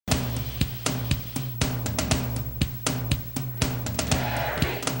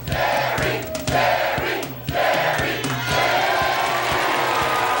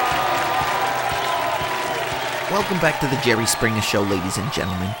Welcome back to the Jerry Springer Show, ladies and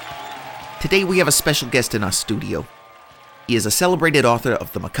gentlemen. Today we have a special guest in our studio. He is a celebrated author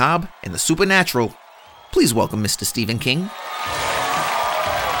of the macabre and the supernatural. Please welcome Mr. Stephen King.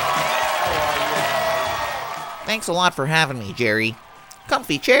 Thanks a lot for having me, Jerry.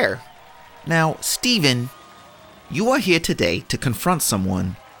 Comfy chair. Now, Stephen, you are here today to confront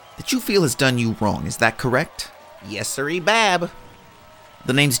someone that you feel has done you wrong. Is that correct? Yes, sirree, Bab.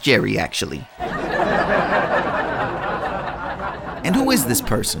 The name's Jerry, actually. And who is this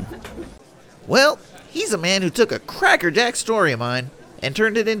person? Well, he's a man who took a crackerjack story of mine and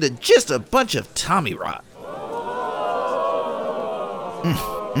turned it into just a bunch of Tommy rot.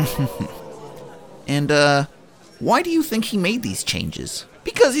 And, why do you think he made these changes?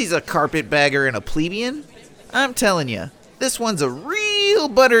 Because he's a carpetbagger and a plebeian? I'm telling you, this one's a real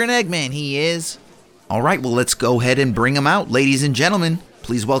butter and egg man, he is. All right, well, let's go ahead and bring him out. Ladies and gentlemen,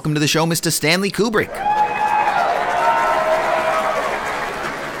 please welcome to the show Mr. Stanley Kubrick.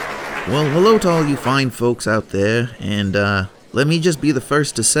 Well, hello to all you fine folks out there, and let me just be the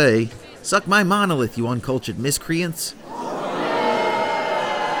first to say, suck my monolith, you uncultured miscreants.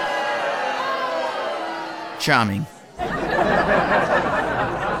 Charming.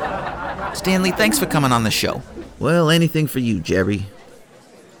 Stanley, thanks for coming on the show. Well, anything for you, Jerry.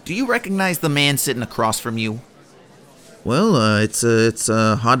 Do you recognize the man sitting across from you? Well, it's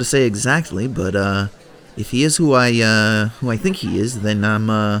hard to say exactly, but if he is who I think he is, then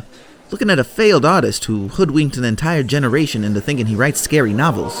I'm looking at a failed artist who hoodwinked an entire generation into thinking he writes scary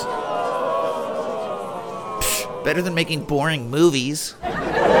novels. Psh, better than making boring movies.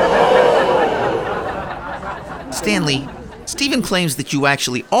 Stanley, Stephen claims that you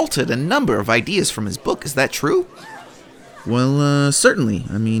actually altered a number of ideas from his book. Is that true? Well, certainly.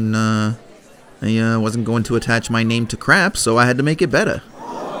 I mean, I wasn't going to attach my name to crap, so I had to make it better.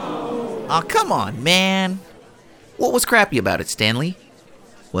 Aw, come on, man. What was crappy about it, Stanley?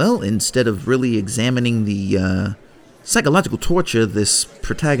 Well, instead of really examining the psychological torture this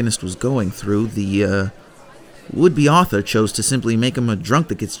protagonist was going through, the would-be author chose to simply make him a drunk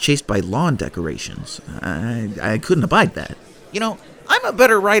that gets chased by lawn decorations. I couldn't abide that. You know, I'm a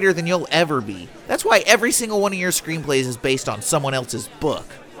better writer than you'll ever be. That's why every single one of your screenplays is based on someone else's book.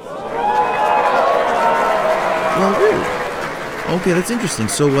 Well, really? Okay, that's interesting.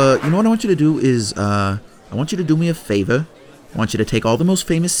 So, you know what I want you to do is, I want you to do me a favor. I want you to take all the most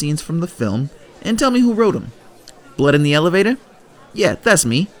famous scenes from the film and tell me who wrote them. Blood in the elevator? Yeah, that's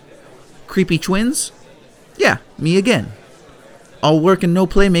me. Creepy twins? Yeah, me again. All work and no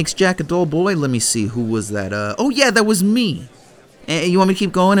play makes Jack a dull boy? Let me see, who was that? Oh yeah, that was me. You want me to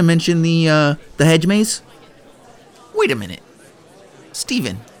keep going and mention the hedge maze? Wait a minute.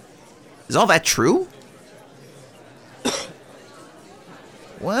 Stephen, is all that true?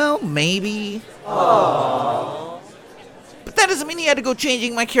 Well, maybe. Aww. But that doesn't mean you had to go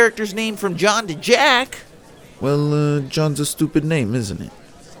changing my character's name from John to Jack. Well, John's a stupid name, isn't it?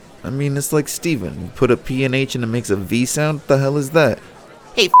 I mean, it's like Steven. You put a P and H and it makes a V sound? What the hell is that?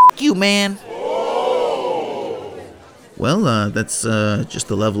 Hey, you, man. Well, that's just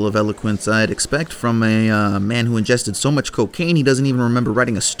the level of eloquence I'd expect from a man who ingested so much cocaine he doesn't even remember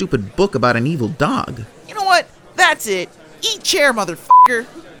writing a stupid book about an evil dog. You know what? That's it. Eat chair, motherfucker.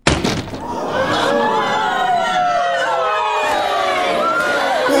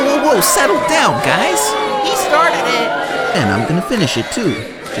 Whoa, settle down, guys. He started it. And I'm gonna finish it, too.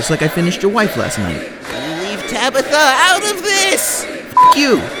 Just like I finished your wife last night. Leave Tabitha out of this! F***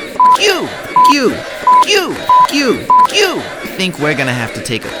 you! F*** you! F*** you! F*** you! F*** you! F*** you! I think we're gonna have to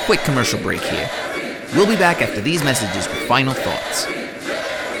take a quick commercial break here. We'll be back after these messages with final thoughts.